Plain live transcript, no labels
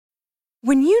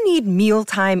When you need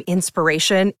mealtime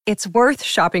inspiration, it's worth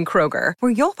shopping Kroger,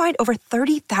 where you'll find over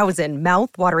 30,000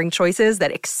 mouth-watering choices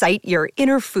that excite your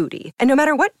inner foodie. And no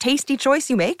matter what tasty choice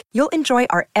you make, you'll enjoy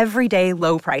our everyday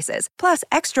low prices, plus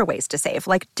extra ways to save,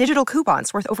 like digital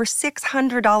coupons worth over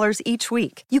 $600 each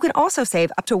week. You can also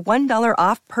save up to $1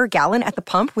 off per gallon at the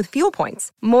pump with fuel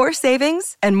points. More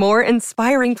savings and more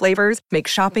inspiring flavors make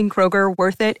shopping Kroger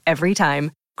worth it every time.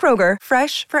 Kroger,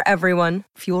 fresh for everyone.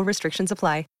 Fuel restrictions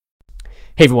apply.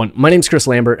 Hey everyone, my name's Chris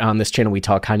Lambert. On this channel, we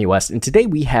talk Kanye West, and today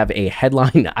we have a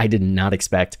headline I did not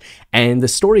expect, and the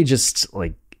story just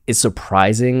is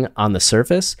surprising on the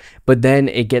surface, but then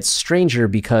it gets stranger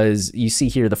because you see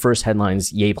here the first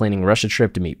headlines: Ye planning Russia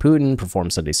trip to meet Putin, perform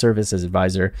Sunday service as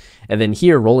advisor, and then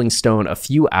here Rolling Stone, a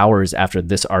few hours after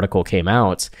this article came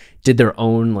out, did their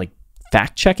own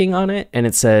fact checking on it, and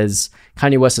it says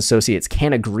Kanye West associates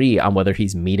can't agree on whether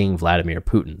he's meeting Vladimir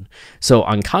Putin. So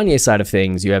on Kanye's side of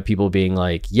things, you have people being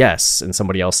like yes, and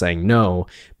somebody else saying no,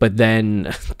 but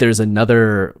then there's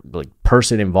another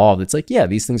person involved. It's yeah,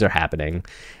 these things are happening.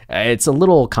 It's a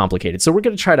little complicated, so we're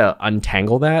going to try to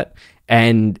untangle that.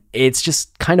 And it's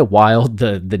just kind of wild,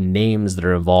 the names that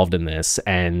are involved in this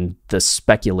and the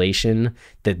speculation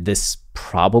that this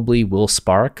probably will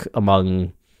spark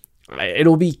among.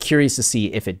 It'll be curious to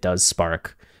see if it does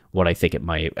spark what I think it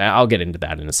might. I'll get into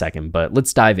that in a second, but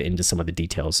let's dive into some of the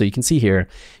details. So you can see here,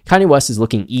 Kanye West is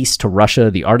looking east to Russia.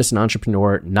 The artist and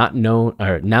entrepreneur, now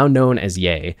known as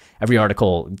Ye. Every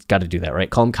article got to do that, right?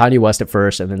 Call him Kanye West at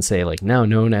first, and then say now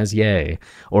known as Ye,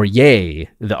 or Ye,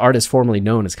 the artist formerly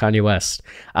known as Kanye West,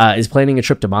 is planning a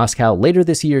trip to Moscow later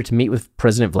this year to meet with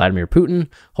President Vladimir Putin,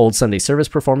 hold Sunday service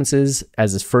performances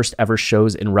as his first ever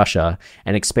shows in Russia,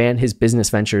 and expand his business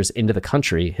ventures into the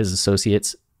country. His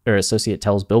associate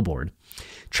tells Billboard.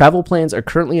 Travel plans are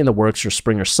currently in the works for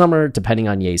spring or summer, depending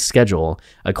on Ye's schedule,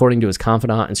 according to his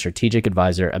confidant and strategic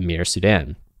advisor, Amir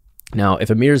Sudan. Now, if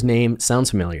Amir's name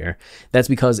sounds familiar, that's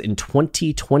because in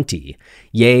 2020,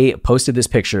 Ye posted this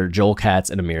picture, Joel Katz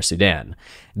and Amir Sudan.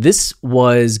 This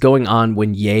was going on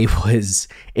when Ye was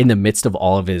in the midst of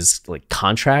all of his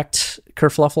contract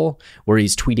kerfluffle, where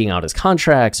he's tweeting out his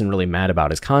contracts and really mad about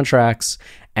his contracts.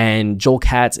 And Joel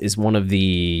Katz is one of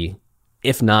the,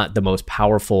 if not the most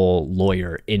powerful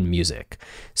lawyer in music.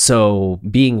 So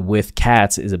being with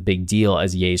Katz is a big deal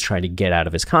as Ye's trying to get out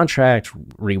of his contract,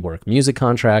 rework music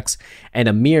contracts. And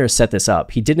Amir set this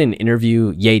up. He did an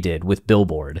interview, Ye did, with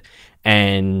Billboard,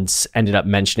 and ended up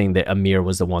mentioning that Amir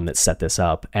was the one that set this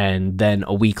up. And then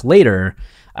a week later,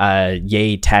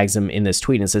 Ye tags him in this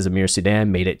tweet and says Amir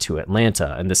Sudan made it to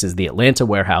Atlanta. And this is the Atlanta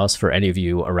warehouse for any of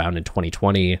you around in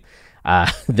 2020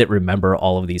 that remember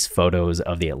all of these photos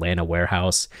of the Atlanta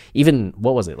warehouse. Even,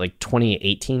 what was it,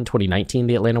 2018, 2019,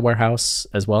 the Atlanta warehouse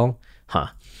as well?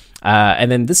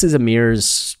 And then this is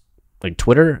Amir's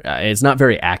Twitter. It's not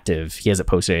very active. He hasn't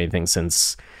posted anything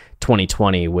since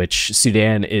 2020, which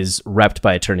Sudan is repped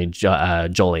by attorney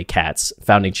Joel A. Katz,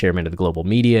 founding chairman of the global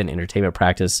media and entertainment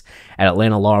practice at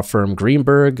Atlanta law firm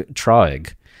Greenberg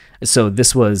Traurig. So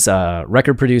this was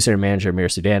record producer and manager Amir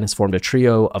Sudan has formed a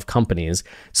trio of companies.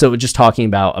 So just talking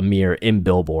about Amir in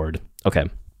Billboard. Okay.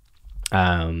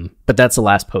 But that's the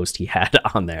last post he had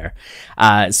on there.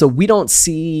 So we don't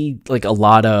see a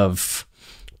lot of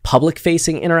public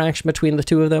facing interaction between the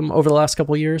two of them over the last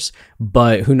couple of years,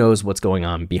 but who knows what's going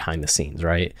on behind the scenes,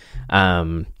 right?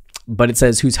 But it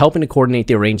says, who's helping to coordinate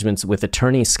the arrangements with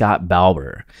attorney Scott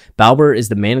Balber. Balber is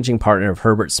the managing partner of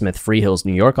Herbert Smith Freehill's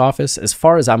New York office. As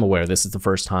far as I'm aware, this is the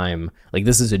first time,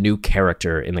 this is a new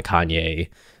character in the Kanye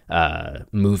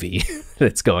movie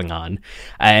that's going on,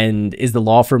 and is the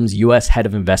law firm's U.S. head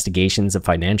of investigations of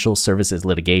financial services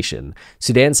litigation.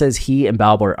 Sudan says he and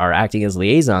Balber are acting as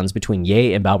liaisons between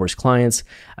Ye and Balber's clients,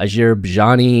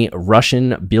 Azerbaijan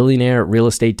Russian billionaire real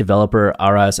estate developer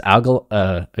Aras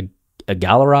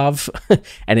Agalarov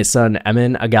and his son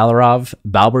Emin Agalarov.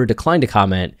 Balber declined to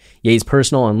comment. Ye's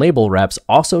personal and label reps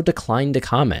also declined to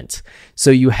comment. So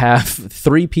you have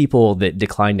three people that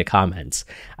declined to comment,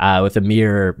 with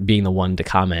Amir being the one to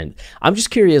comment. I'm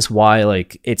just curious why,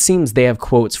 it seems they have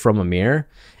quotes from Amir.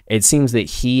 It seems that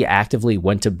he actively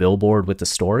went to Billboard with the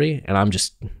story, and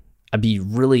I'd be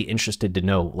really interested to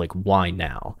know, why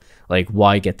now?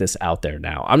 Why get this out there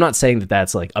now? I'm not saying that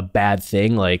that's, a bad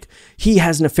thing. He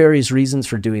has nefarious reasons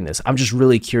for doing this. I'm just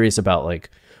really curious about,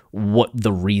 what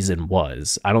the reason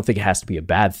was. I don't think it has to be a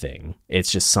bad thing.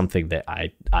 It's just something that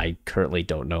I currently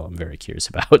don't know. I'm very curious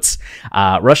about.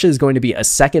 Russia is going to be a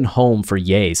second home for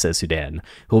Ye, says Sudan,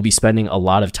 who will be spending a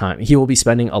lot of time. He will be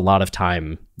spending a lot of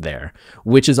time there,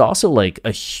 which is also like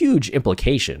a huge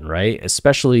implication, right?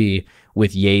 Especially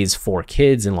with Ye's 4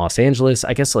 kids in Los Angeles.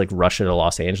 I guess like Russia to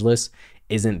Los Angeles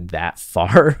isn't that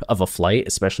far of a flight,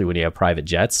 especially when you have private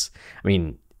jets. I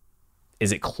mean,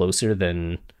 is it closer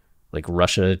than like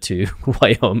Russia to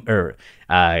Wyoming, or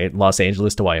Los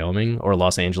Angeles to Wyoming, or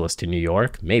Los Angeles to New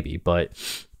York? Maybe, but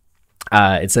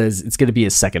it says it's going to be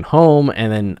his second home.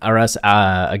 And then Aras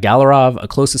Agalarov, a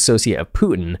close associate of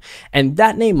Putin. And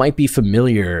that name might be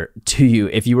familiar to you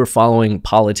if you were following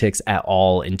politics at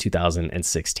all in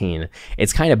 2016.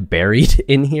 It's kind of buried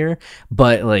in here,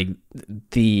 but like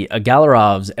the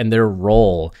Agalarovs and their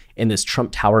role in this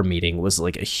Trump Tower meeting was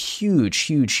like a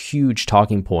huge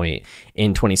talking point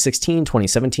in 2016,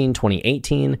 2017,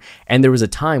 2018. And there was a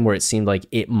time where it seemed like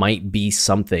it might be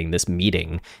something, this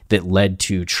meeting, that led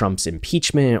to Trump's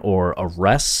impeachment or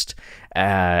arrest.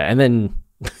 And then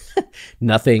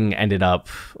nothing ended up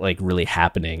like really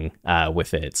happening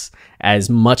with it. As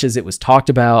much as it was talked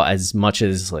about, as much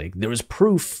as like there was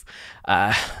proof,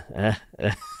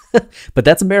 but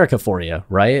that's America for you,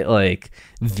 right? Like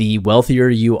the wealthier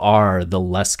you are, the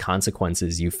less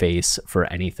consequences you face for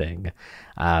anything,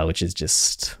 which is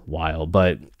just wild.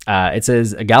 But it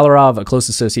says Agalarov, a close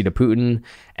associate of Putin,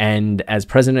 and as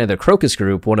president of the Crocus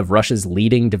Group, one of Russia's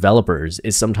leading developers,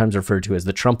 is sometimes referred to as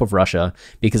the Trump of Russia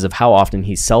because of how often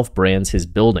he self-brands his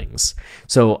buildings.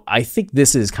 So I think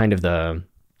this is kind of the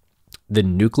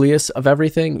nucleus of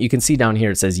everything. You can see down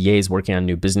here, it says Ye is working on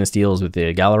new business deals with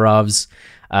the Agalarovs,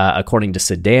 according to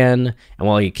Sudan. And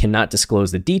while he cannot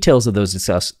disclose the details of those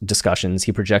discussions,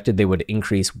 he projected they would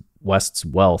increase West's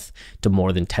wealth to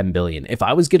more than 10 billion. If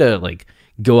I was going to like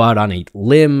go out on a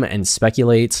limb and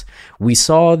speculate, we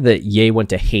saw that Ye went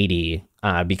to Haiti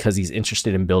because he's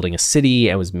interested in building a city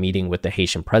and was meeting with the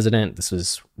Haitian president. This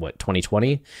was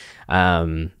 2020.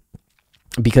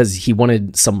 Because he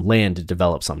wanted some land to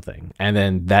develop something, and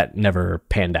then that never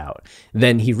panned out.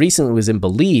 Then he recently was in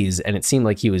Belize, and it seemed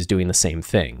like he was doing the same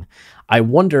thing. I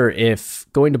wonder if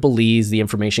going to Belize, the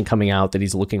information coming out that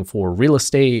he's looking for real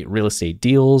estate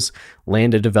deals,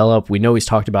 land to develop. We know he's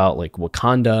talked about like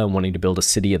Wakanda and wanting to build a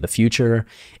city of the future.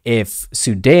 If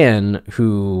Sudan,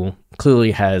 who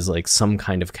clearly has like some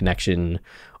kind of connection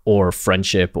or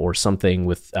friendship or something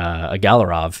with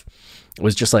Agalarov,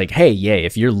 was just like, hey, Ye,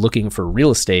 if you're looking for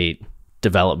real estate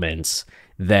developments,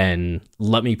 then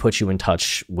let me put you in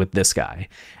touch with this guy.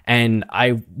 And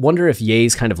I wonder if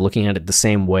Ye's kind of looking at it the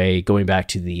same way, going back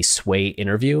to the Sway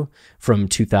interview from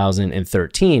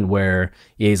 2013, where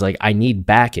Ye's like, I need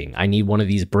backing. I need one of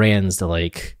these brands to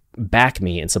like back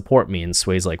me and support me. And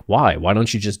Sway's like, why? Why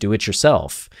don't you just do it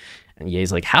yourself? And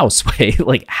Ye's like, how, Sway?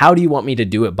 Like, how do you want me to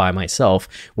do it by myself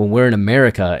when we're in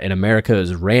America and America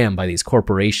is ran by these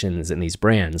corporations and these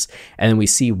brands? And then we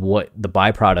see what the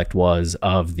byproduct was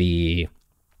of the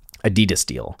Adidas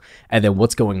deal. And then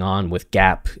what's going on with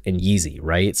Gap and Yeezy,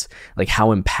 right? Like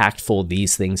how impactful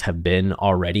these things have been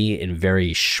already in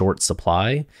very short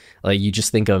supply. Like you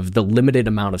just think of the limited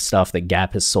amount of stuff that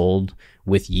Gap has sold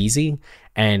with Yeezy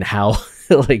and how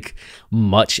like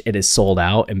much it has sold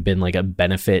out and been like a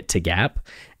benefit to Gap.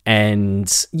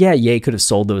 And yeah, Ye could have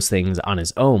sold those things on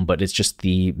his own, but it's just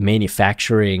the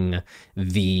manufacturing,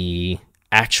 the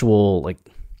actual like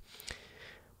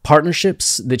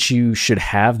partnerships that you should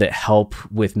have that help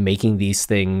with making these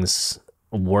things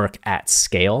work at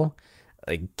scale,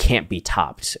 like, can't be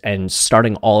topped. And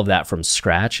starting all of that from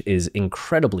scratch is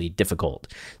incredibly difficult.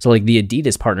 So like the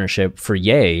Adidas partnership for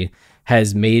Ye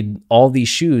has made all these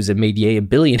shoes and made Ye a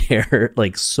billionaire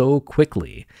like so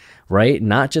quickly, right?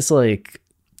 Not just like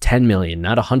 10 million,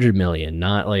 not 100 million,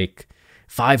 not like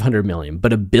 500 million,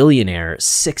 but a billionaire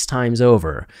 6 times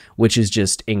over, which is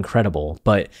just incredible.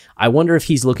 But I wonder if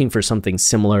he's looking for something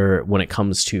similar when it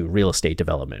comes to real estate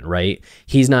development, right?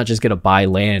 He's not just going to buy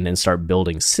land and start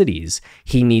building cities.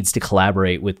 He needs to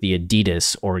collaborate with the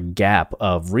Adidas or Gap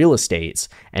of real estates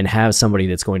and have somebody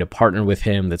that's going to partner with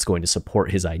him, that's going to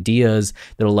support his ideas,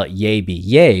 that'll let Ye be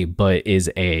Ye, but is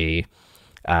a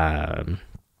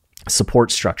support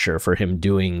structure for him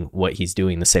doing what he's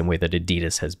doing the same way that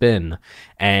Adidas has been.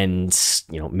 And,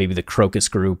 you know, maybe the Crocus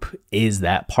Group is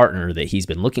that partner that he's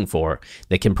been looking for,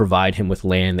 that can provide him with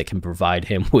land, that can provide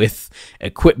him with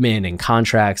equipment and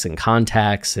contracts and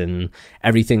contacts and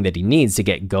everything that he needs to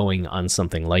get going on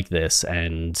something like this.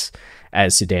 And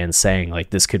as Sudan's saying, like,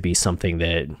 this could be something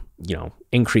that, you know,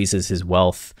 increases his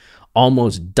wealth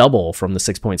almost double from the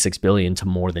 6.6 billion to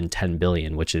more than 10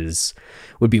 billion, which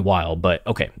would be wild. But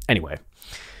okay, anyway.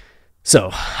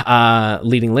 So,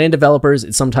 leading land developers,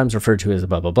 it's sometimes referred to as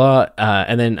blah, blah, blah.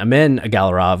 And then Amen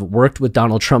Agalarov worked with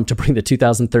Donald Trump to bring the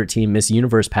 2013 Miss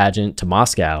Universe pageant to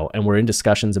Moscow, and were in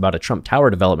discussions about a Trump Tower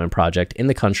development project in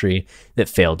the country that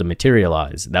failed to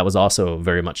materialize. That was also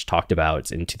very much talked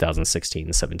about in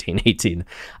 2016, 17, 18.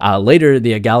 Later,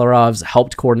 the Agalarovs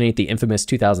helped coordinate the infamous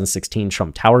 2016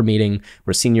 Trump Tower meeting,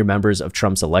 where senior members of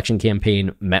Trump's election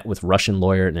campaign met with Russian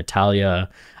lawyer Natalia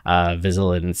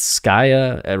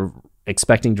Vizhelinskaya,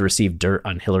 expecting to receive dirt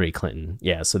on Hillary Clinton.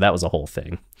 Yeah, so that was a whole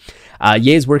thing.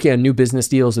 Ye is working on new business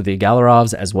deals with the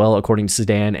Agalarovs as well, according to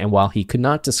Sudan, and while he could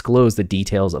not disclose the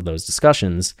details of those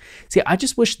discussions, see, I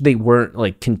just wish they weren't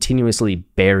like continuously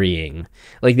burying,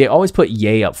 like they always put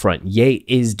Ye up front. Ye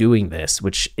is doing this,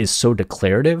 which is so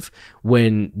declarative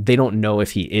when they don't know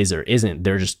if he is or isn't.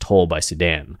 They're just told by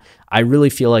Sudan. I really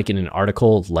feel like in an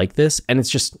article like this, and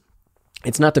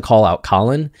it's not to call out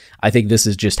Colin. I think this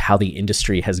is just how the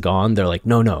industry has gone. They're like,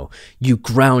 no, you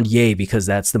ground Ye because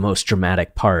that's the most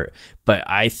dramatic part. But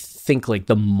I think like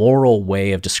the moral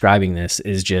way of describing this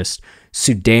is just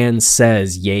Sudan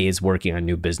says Ye is working on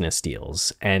new business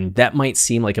deals. And that might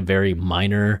seem like a very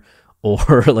minor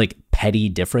or like petty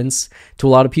difference to a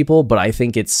lot of people, but I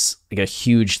think it's like a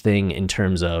huge thing in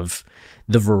terms of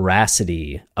the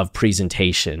veracity of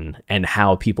presentation and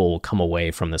how people will come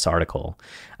away from this article.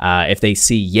 If they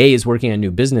see Ye is working on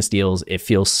new business deals, it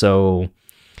feels so,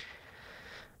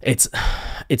 it's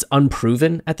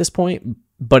unproven at this point,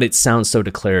 but it sounds so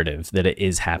declarative that it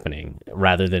is happening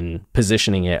rather than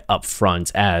positioning it up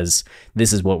front as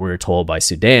this is what we were told by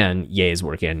Sudan, Ye is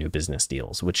working on new business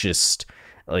deals, which just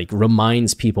like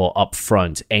reminds people up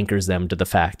front, anchors them to the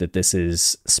fact that this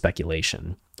is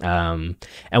speculation. And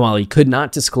while he could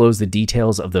not disclose the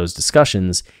details of those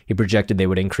discussions, he projected they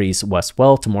would increase West's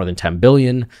wealth to more than 10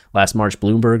 billion. Last March,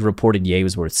 Bloomberg reported Ye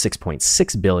was worth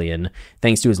 6.6 billion,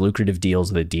 thanks to his lucrative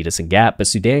deals with Adidas and Gap, but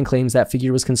Sudan claims that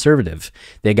figure was conservative.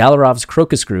 The Agalarovs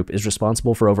Crocus Group is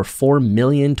responsible for over 4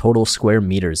 million total square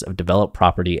meters of developed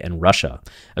property in Russia,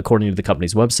 according to the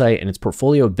company's website, and its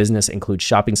portfolio of business includes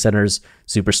shopping centers,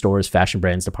 superstores, fashion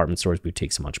brands, department stores,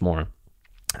 boutiques, and much more.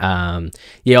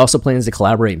 He also plans to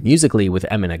collaborate musically with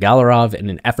Emin Agalarov in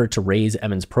an effort to raise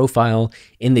Emin's profile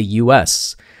in the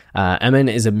U.S. Emin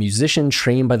is a musician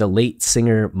trained by the late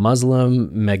singer Muslim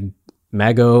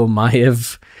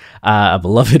Magomayev, a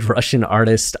beloved Russian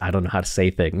artist. I don't know how to say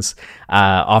things.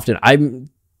 Often, I'm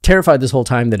terrified this whole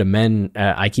time that Emin,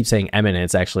 I keep saying Emin, and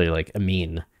it's actually like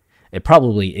Amin. It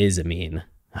probably is Amin.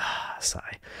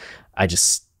 Sigh. I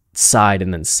just sighed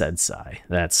and then said sigh.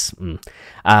 That's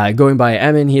going by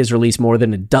Emin. He has released more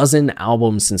than a dozen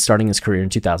albums since starting his career in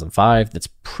 2005. That's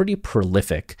pretty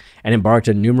prolific, and embarked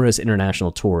on numerous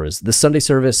international tours. The Sunday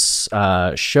service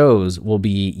shows will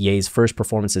be Ye's first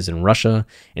performances in Russia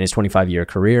in his 25-year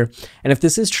career. And if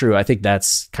this is true, I think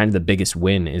that's kind of the biggest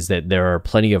win, is that there are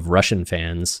plenty of Russian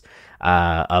fans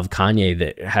of Kanye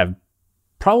that have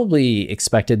probably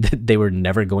expected that they were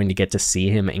never going to get to see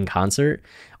him in concert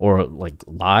or like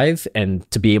live, and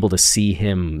to be able to see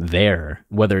him there,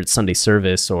 whether it's Sunday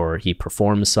service or he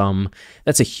performs some,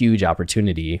 that's a huge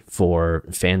opportunity for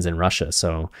fans in Russia.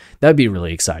 So that would be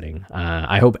really exciting.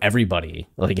 I hope everybody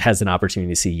like has an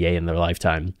opportunity to see Ye in their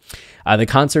lifetime. The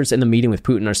concerts and the meeting with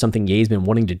Putin are something Ye's been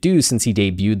wanting to do since he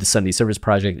debuted the Sunday service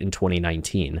project in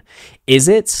 2019. Is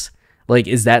that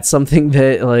something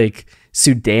that like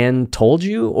Sudan told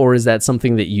you, or is that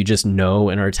something that you just know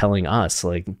and are telling us?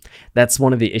 Like, that's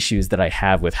one of the issues that I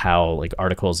have with how like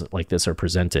articles like this are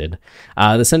presented.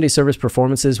 The Sunday service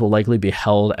performances will likely be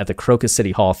held at the Crocus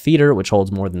City Hall Theater, which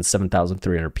holds more than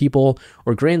 7,300 people,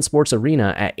 or Grand Sports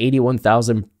Arena at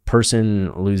 81,000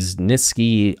 person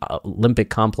Luzhnitsky Olympic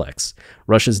Complex,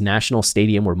 Russia's national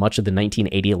stadium where much of the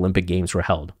 1980 Olympic Games were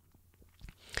held.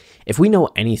 If we know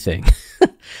anything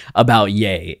about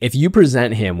Ye, if you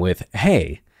present him with,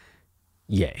 hey,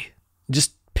 Ye,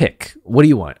 just pick, what do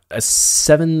you want? A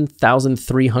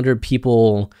 7,300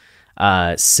 people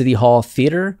City Hall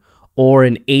Theater or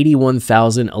an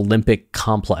 81,000 Olympic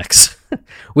complex?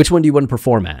 Which one do you want to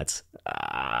perform at?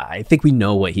 I think we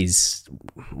know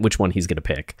which one he's going to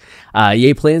pick.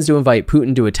 Ye plans to invite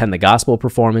Putin to attend the gospel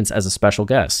performance as a special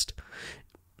guest.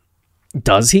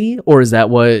 Does he? Or is that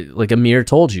what like Amir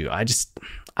told you?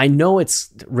 I know it's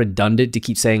redundant to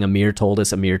keep saying Amir told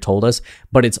us,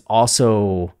 but it's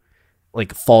also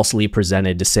like falsely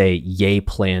presented to say Ye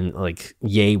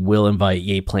will invite,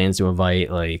 Ye plans to invite.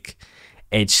 Like,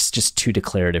 it's just too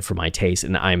declarative for my taste,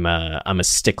 and I'm a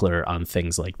stickler on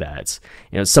things like that.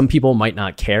 Some people might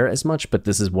not care as much, but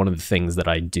this is one of the things that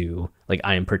I do. Like,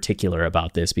 I am particular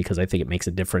about this because I think it makes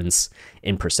a difference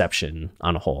in perception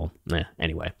on a whole.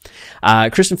 Anyway,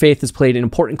 Christian faith has played an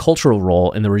important cultural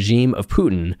role in the regime of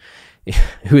Putin,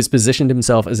 who has positioned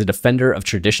himself as a defender of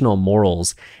traditional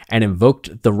morals and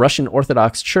invoked the Russian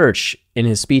Orthodox Church in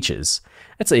his speeches.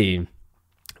 That's a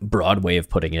broad way of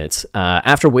putting it.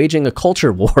 After waging a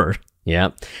culture war,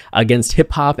 against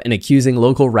hip-hop and accusing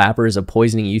local rappers of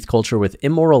poisoning youth culture with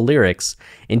immoral lyrics,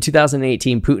 in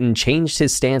 2018, Putin changed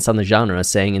his stance on the genre,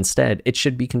 saying instead, it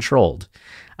should be controlled.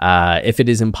 If it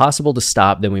is impossible to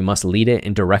stop, then we must lead it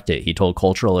and direct it, he told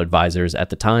cultural advisors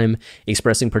at the time,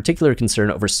 expressing particular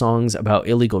concern over songs about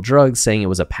illegal drugs, saying it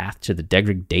was a path to the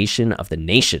degradation of the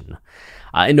nation.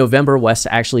 In November, West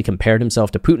actually compared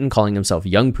himself to Putin, calling himself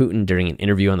Young Putin during an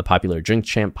interview on the popular Drink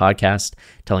Champ podcast,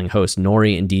 telling host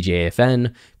Nori and DJ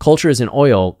AFN, culture is an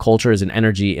oil, culture is an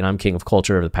energy, and I'm king of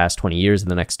culture over the past 20 years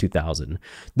and the next 2,000.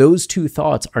 Those two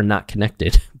thoughts are not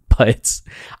connected, but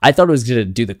I thought it was going to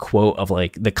do the quote of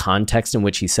like the context in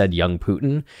which he said Young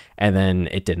Putin, and then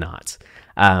it did not.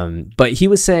 But he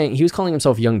was calling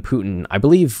himself Young Putin, I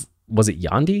believe, was it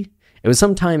Yandi? It was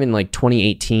sometime in like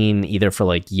 2018, either for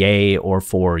like Ye or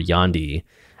for Yandi,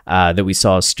 that we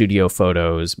saw studio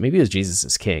photos. Maybe it was Jesus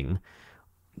is King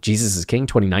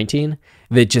 2019,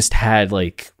 that just had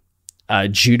like a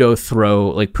judo throw,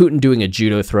 like Putin doing a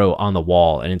judo throw on the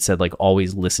wall, and it said like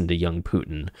always listen to Young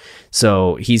Putin.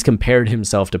 So he's compared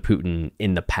himself to Putin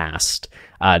in the past,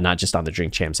 not just on the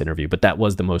Drink Champs interview, but that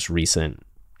was the most recent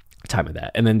time of that.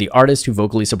 And then the artist who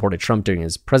vocally supported Trump during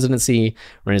his presidency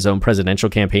ran his own presidential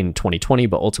campaign in 2020,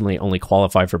 but ultimately only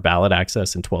qualified for ballot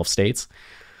access in 12 states.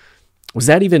 Was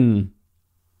that even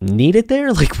needed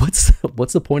there? Like, what's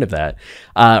the point of that?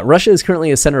 Russia is currently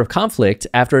a center of conflict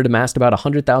after it amassed about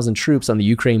 100,000 troops on the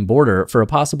Ukraine border for a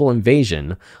possible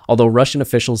invasion, although Russian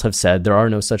officials have said there are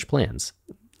no such plans.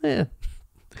 The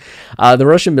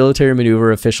Russian military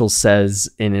maneuver, officials says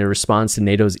in a response to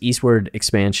NATO's eastward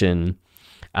expansion,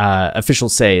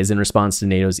 officials say is in response to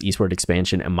NATO's eastward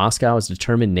expansion, and Moscow has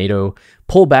demanded NATO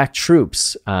pull back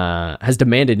troops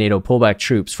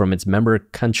from its member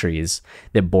countries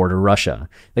that border Russia.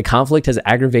 The conflict has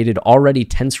aggravated already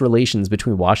tense relations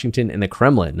between Washington and the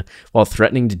Kremlin, while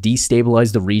threatening to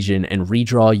destabilize the region and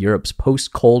redraw Europe's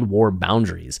post-Cold War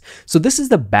boundaries. So this is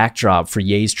the backdrop for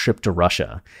Ye's trip to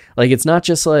Russia. Like, it's not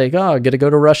just like, oh, I'm going to go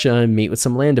to Russia and meet with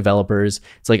some land developers.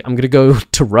 It's like, I'm going to go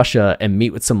to Russia and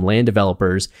meet with some land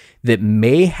developers that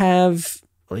may have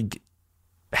like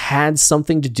had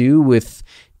something to do with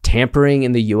tampering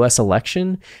in the US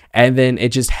election. And then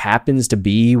it just happens to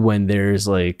be when there's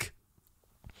like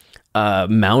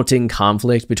mounting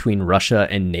conflict between Russia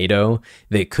and NATO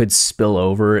that could spill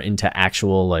over into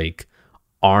actual like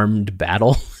armed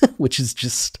battle, which is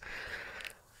just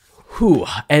whew.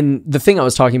 And the thing I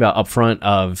was talking about up front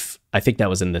of, I think that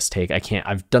was in this take.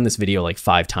 I've done this video like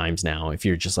 5 times now. If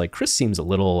you're just like, Chris seems a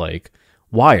little like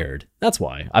wired, that's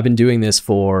why. I've been doing this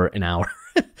for an hour.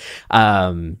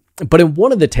 But in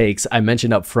one of the takes, I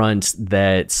mentioned up front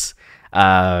that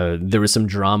there was some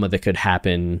drama that could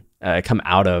happen, come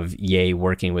out of Ye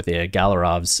working with the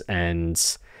Galarovs. And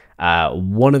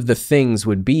one of the things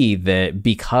would be that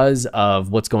because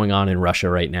of what's going on in Russia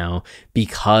right now,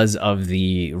 because of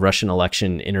the Russian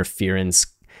election interference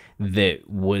that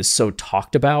was so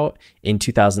talked about in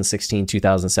 2016,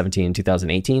 2017,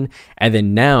 2018. And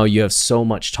then now you have so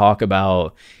much talk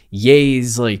about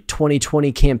Ye's like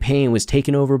 2020 campaign was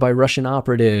taken over by Russian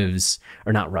operatives,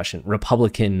 or not Russian,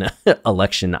 Republican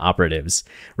election operatives.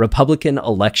 Republican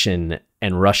election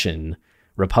and Russian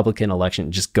Republican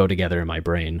election just go together in my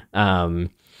brain.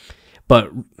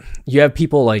 But you have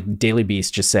people like Daily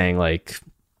Beast just saying like,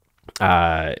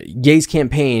 Ye's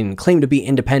campaign claimed to be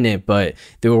independent, but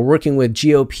they were working with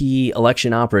GOP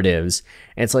election operatives.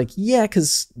 And it's like, yeah,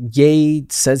 because Ye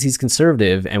says he's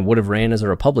conservative and would have ran as a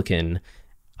Republican.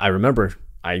 I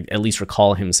at least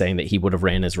recall him saying that he would have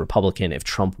ran as Republican if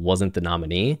Trump wasn't the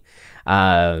nominee.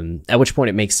 At which point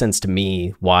it makes sense to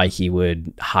me why he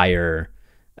would hire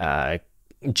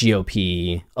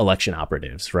GOP election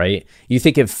operatives, right? You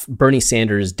think if Bernie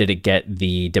Sanders didn't get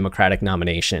the Democratic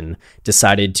nomination,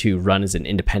 decided to run as an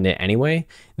independent anyway,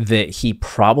 that he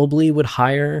probably would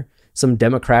hire some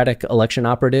Democratic election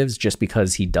operatives just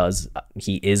because he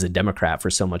is a Democrat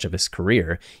for so much of his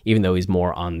career, even though he's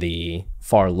more on the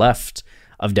far left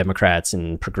of Democrats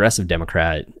and progressive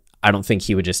Democrat. I don't think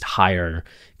he would just hire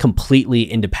completely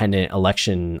independent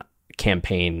election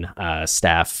campaign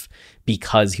staff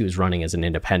because he was running as an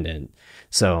independent.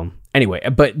 So anyway,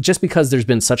 but just because there's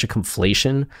been such a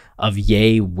conflation of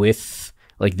Ye with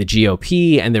like the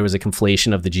GOP, and there was a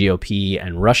conflation of the GOP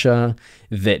and Russia,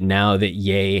 that now that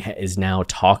Ye is now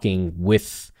talking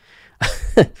with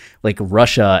like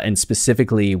Russia, and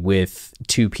specifically with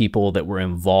two people that were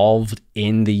involved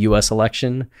in the US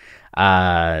election,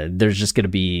 there's just going to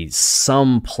be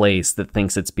some place that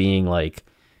thinks it's being like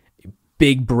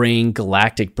big brain,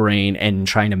 galactic brain, and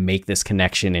trying to make this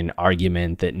connection and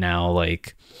argument that now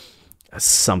like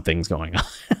something's going on.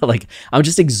 Like, I'm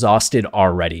just exhausted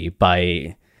already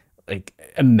by like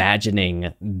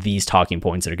imagining these talking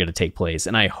points that are going to take place.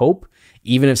 And I hope,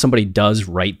 even if somebody does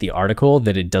write the article,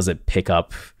 that it doesn't pick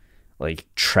up like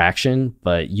traction,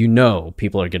 but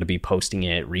people are going to be posting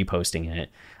it, reposting it.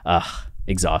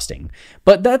 Exhausting.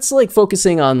 But that's like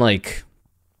focusing on like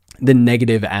the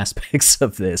negative aspects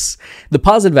of this. The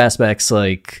positive aspects,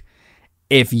 like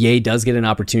if Ye does get an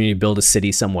opportunity to build a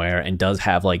city somewhere and does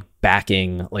have like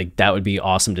backing, like that would be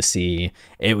awesome to see.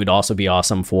 It would also be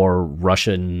awesome for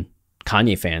Russian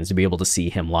Kanye fans to be able to see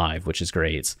him live, which is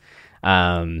great.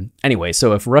 Anyway,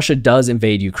 so if Russia does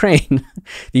invade Ukraine,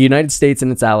 the United States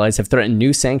and its allies have threatened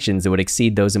new sanctions that would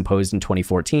exceed those imposed in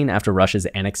 2014 after Russia's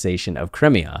annexation of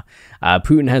Crimea.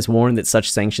 Putin has warned that such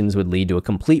sanctions would lead to a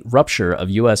complete rupture of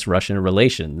U.S.-Russian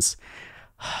relations.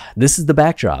 This is the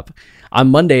backdrop. On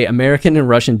Monday, American and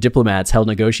Russian diplomats held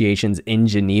negotiations in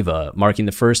Geneva, marking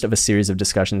the first of a series of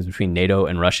discussions between NATO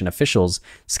and Russian officials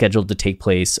scheduled to take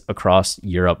place across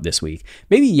Europe this week.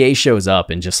 Maybe Ye shows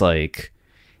up and just like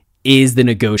is the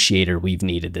negotiator we've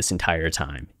needed this entire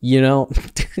time.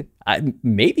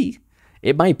 Maybe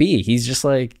it might be. He's just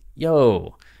like,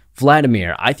 yo,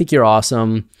 Vladimir, I think you're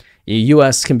awesome. The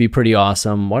U.S. can be pretty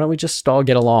awesome. Why don't we just all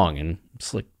get along? And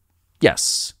it's like,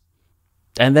 yes.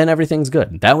 And then everything's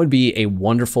good. That would be a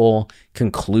wonderful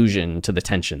conclusion to the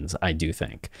tensions, I do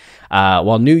think.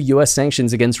 While new U.S.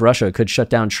 sanctions against Russia could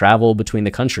shut down travel between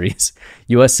the countries,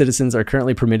 U.S. citizens are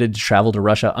currently permitted to travel to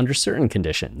Russia under certain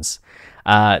conditions.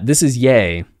 This is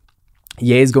Ye.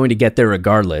 Ye is going to get there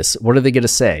regardless. What are they going to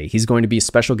say? He's going to be a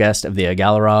special guest of the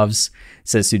Agalarovs,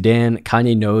 says Sudan.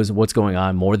 Kanye knows what's going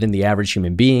on more than the average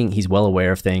human being. He's well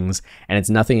aware of things, and it's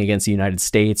nothing against the United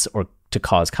States or to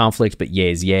cause conflict, but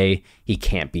Ye is Ye. He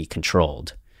can't be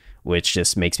controlled, which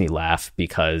just makes me laugh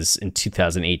because in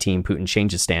 2018, Putin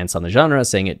changed his stance on the genre,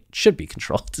 saying it should be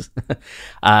controlled.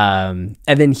 And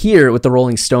then here with the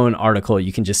Rolling Stone article,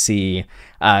 you can just see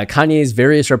Kanye's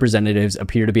various representatives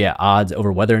appear to be at odds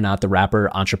over whether or not the rapper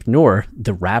entrepreneur,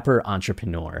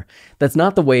 that's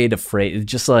not the way to phrase,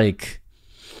 just like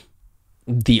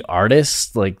the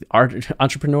artist, like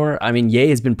entrepreneur. I mean, Ye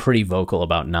has been pretty vocal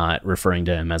about not referring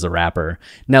to him as a rapper.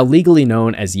 Now legally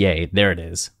known as Ye, there it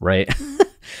is, right?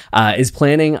 Is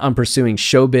planning on pursuing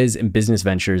showbiz and business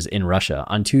ventures in Russia.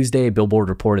 On Tuesday, Billboard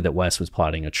reported that West was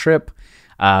plotting a trip,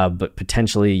 but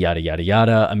potentially yada, yada,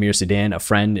 yada. Amir Sudan, a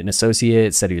friend and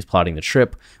associate, said he was plotting the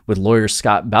trip with lawyer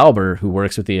Scott Balber, who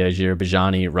works with the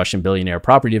Azerbaijani Russian billionaire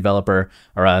property developer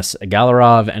Aras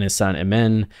Agalarov, and his son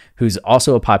Emin, who's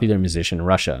also a popular musician in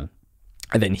Russia.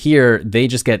 And then here, they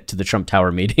just get to the Trump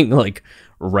Tower meeting like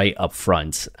right up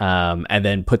front, and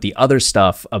then put the other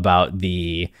stuff about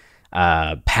the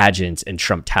pageant and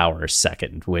Trump Tower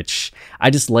second, which I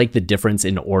just like the difference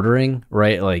in ordering,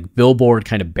 right? Like Billboard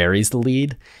kind of buries the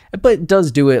lead, but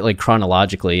does do it like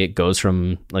chronologically. It goes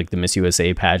from like the Miss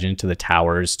USA pageant to the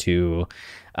towers to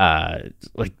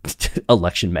like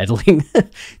election meddling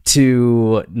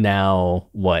to now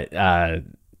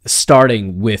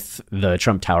starting with the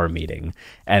Trump Tower meeting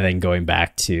and then going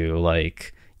back to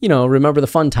like, remember the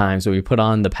fun times when we put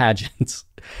on the pageants.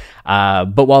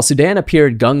 But while Sudan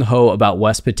appeared gung-ho about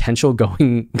West's potential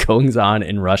goings-on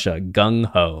in Russia,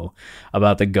 gung-ho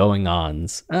about the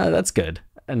going-ons, that's good.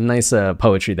 A nice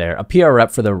poetry there. A PR rep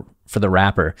for the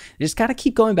rapper. You just got to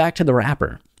keep going back to the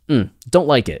rapper. Don't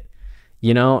like it.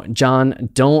 John,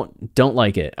 don't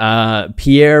like it.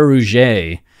 Pierre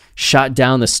Rouget shot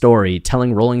down the story,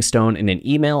 telling Rolling Stone in an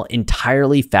email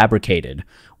entirely fabricated.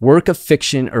 Work of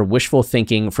fiction or wishful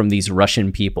thinking from these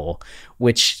Russian people,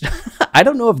 which I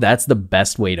don't know if that's the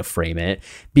best way to frame it,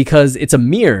 because it's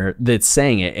Amir that's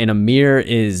saying it, and Amir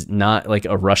is not like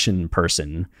a Russian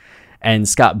person. And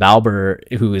Scott Balber,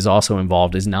 who is also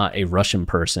involved, is not a Russian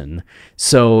person.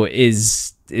 So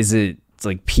is it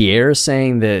like Pierre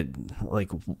saying that,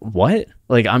 like, what?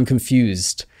 Like, I'm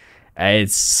confused.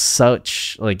 It's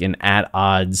such like an at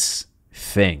odds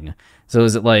thing. So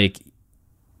is it like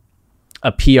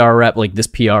a PR rep, like this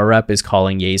PR rep is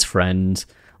calling Ye's friend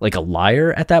like a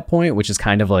liar at that point, which is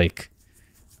kind of like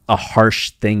a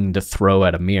harsh thing to throw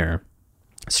at Amir.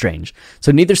 Strange.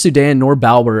 So neither Sudan nor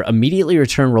Balber immediately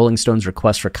returned Rolling Stone's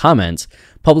request for comment.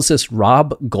 Publicist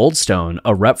Rob Goldstone,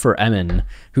 a rep for Emin,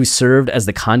 who served as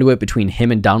the conduit between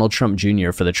him and Donald Trump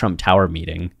Jr. for the Trump Tower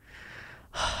meeting,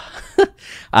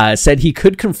 said he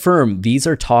could confirm these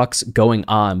are talks going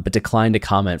on, but declined to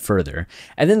comment further.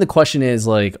 And then the question is,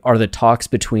 like, are the talks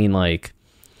between, like,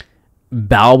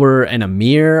 Balber and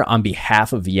Amir on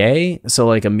behalf of Ye? So,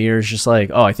 like, Amir's just like,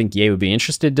 oh, I think Ye would be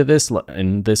interested to this,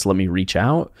 and this, let me reach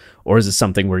out? Or is it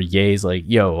something where Ye's like,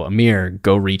 yo, Amir,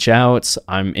 go reach out,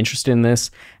 I'm interested in this?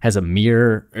 Has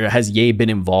Ye been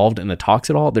involved in the talks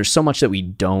at all? There's so much that we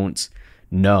don't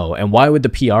know. And why would the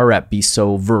PR rep be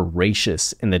so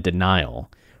voracious in the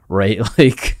denial, right?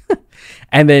 Like,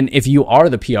 and then if you are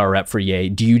the PR rep for Ye,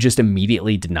 do you just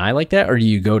immediately deny like that? Or do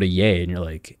you go to Ye and you're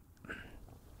like,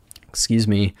 excuse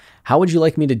me, how would you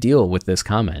like me to deal with this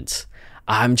comment?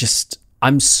 I'm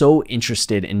so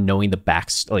interested in knowing the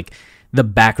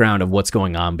background of what's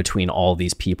going on between all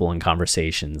these people and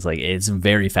conversations. Like, it's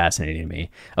very fascinating to me.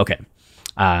 Okay.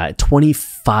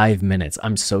 25 minutes.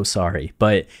 I'm so sorry,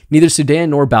 but neither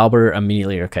Sudan nor Balber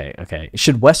immediately. Okay.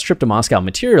 Should West's trip to Moscow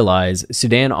materialize,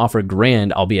 Sudan offered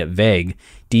grand, albeit vague,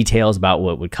 details about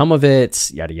what would come of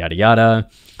it. Yada yada yada.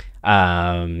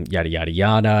 Yada yada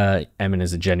yada. Emin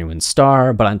is a genuine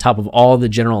star, but on top of all the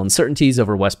general uncertainties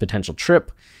over West's potential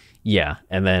trip, yeah,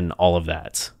 and then all of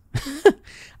that.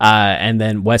 And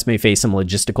then West may face some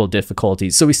logistical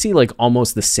difficulties. So we see like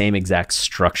almost the same exact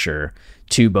structure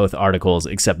to both articles,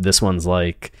 except this one's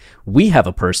like, we have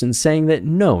a person saying that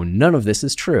no, none of this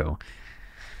is true.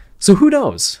 So who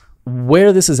knows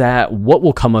where this is at, what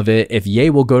will come of it, if Ye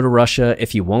will go to Russia,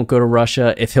 if he won't go to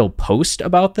Russia, if he'll post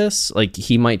about this, like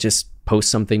he might just post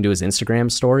something to his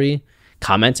Instagram story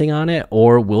commenting on it,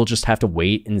 or we'll just have to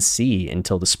wait and see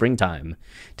until the springtime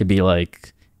to be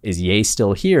like, is Ye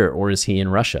still here or is he in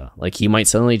Russia? Like, he might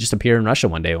suddenly just appear in Russia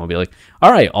one day and we'll be like,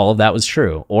 all right, all of that was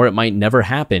true. Or it might never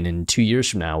happen. And 2 years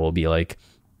from now, we'll be like,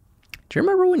 do you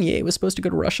remember when Ye was supposed to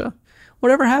go to Russia?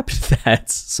 Whatever happened to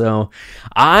that? So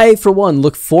I, for one,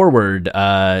 look forward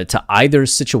to either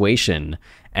situation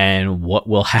and what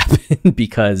will happen,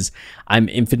 because I'm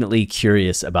infinitely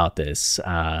curious about this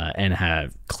and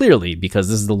have clearly, because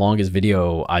this is the longest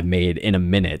video I've made in a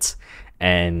minute.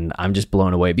 And I'm just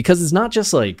blown away, because it's not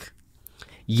just like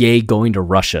Ye going to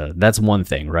Russia. That's one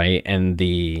thing, right? And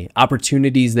the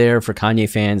opportunities there for Kanye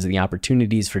fans and the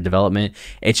opportunities for development.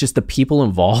 It's just the people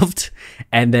involved,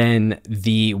 and then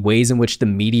the ways in which the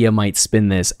media might spin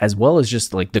this, as well as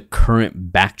just like the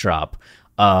current backdrop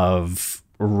of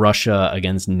Russia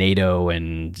against NATO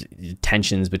and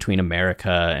tensions between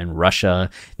America and Russia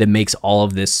that makes all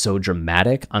of this so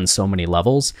dramatic on so many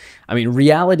levels. I mean,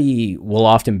 reality will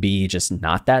often be just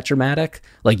not that dramatic.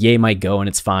 Like, Ye might go and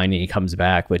it's fine and he comes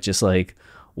back, but just like,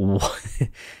 what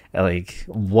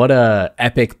a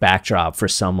epic backdrop for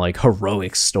some like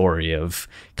heroic story of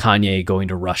Kanye going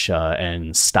to Russia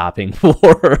and stopping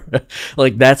war.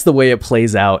 Like, that's the way it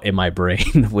plays out in my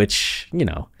brain, which, you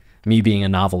know, me being a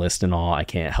novelist and all, I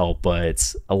can't help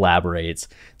but elaborate.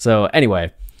 So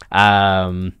anyway,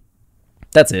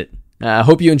 that's it. I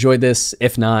hope you enjoyed this.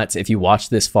 If not, if you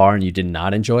watched this far and you did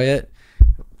not enjoy it,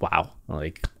 wow,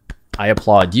 like, I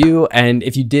applaud you. And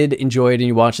if you did enjoy it and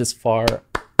you watched this far,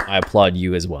 I applaud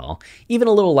you as well. Even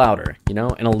a little louder, you know,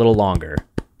 and a little longer,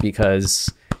 because,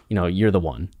 you know, you're the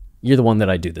one. You're the one that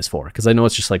I do this for, because I know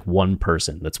it's just like one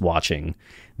person that's watching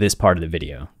this part of the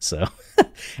video. So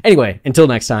anyway, until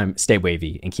next time, stay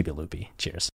wavy and keep it loopy.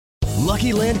 Cheers.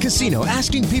 Lucky Land Casino,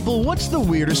 asking people, what's the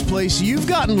weirdest place you've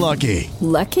gotten lucky?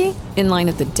 Lucky? In line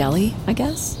at the deli, I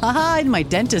guess? Aha, in my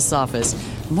dentist's office.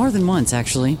 More than once,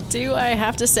 actually. Do I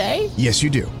have to say? Yes, you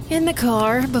do. In the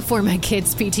car before my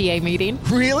kids' PTA meeting.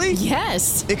 Really?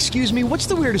 Yes. Excuse me, what's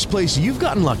the weirdest place you've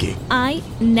gotten lucky? I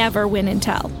never win and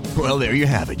tell. Well, there you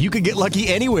have it. You can get lucky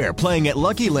anywhere, playing at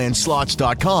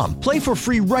LuckyLandSlots.com. Play for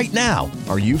free right now.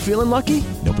 Are you feeling lucky?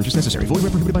 No purchase necessary. Void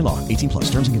where prohibited by law. 18+.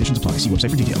 Terms and conditions apply. See website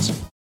for details.